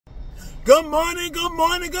Good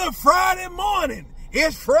Friday morning.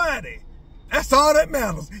 It's Friday. That's all that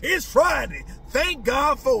matters. It's Friday. Thank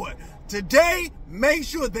God for it. Today, make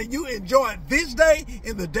sure that you enjoy this day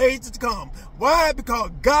and the days to come. Why?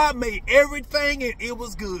 Because God made everything and it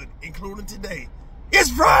was good, including today.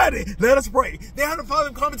 It's Friday. Let us pray. Dear Heavenly Father,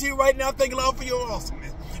 I'm coming to you right now. Thank you, Lord, for your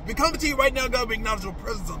awesomeness. We're coming to you right now, God. We acknowledge your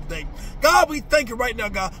presence of the day. God, we thank you right now,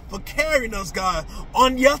 God, for carrying us, God,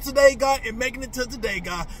 on yesterday, God, and making it to today,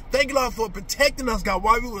 God. Thank you, Lord, for protecting us, God,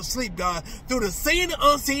 while we were asleep, God, through the seen and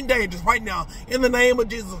unseen dangers right now, in the name of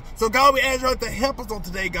Jesus. So, God, we ask you to help us on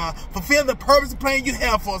today, God. Fulfill the purpose and plan you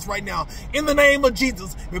have for us right now, in the name of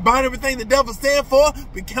Jesus. We bind everything the devil stands for.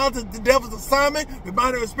 We counter the devil's assignment. We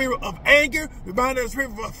bind every spirit of anger. We bind every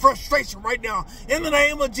spirit of frustration right now, in the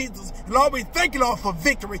name of Jesus. And Lord, we thank you, Lord, for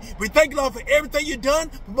victory. We thank you, Lord, for everything you've done,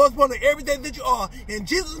 but most importantly, everything that you are. In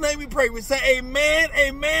Jesus' name we pray. We say amen,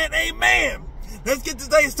 amen, amen. Let's get this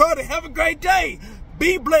day started. Have a great day.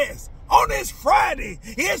 Be blessed. On this Friday,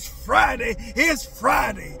 it's Friday, it's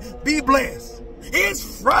Friday. Be blessed.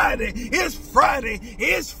 It's Friday, it's Friday,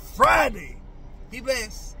 it's Friday. Be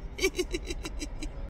blessed.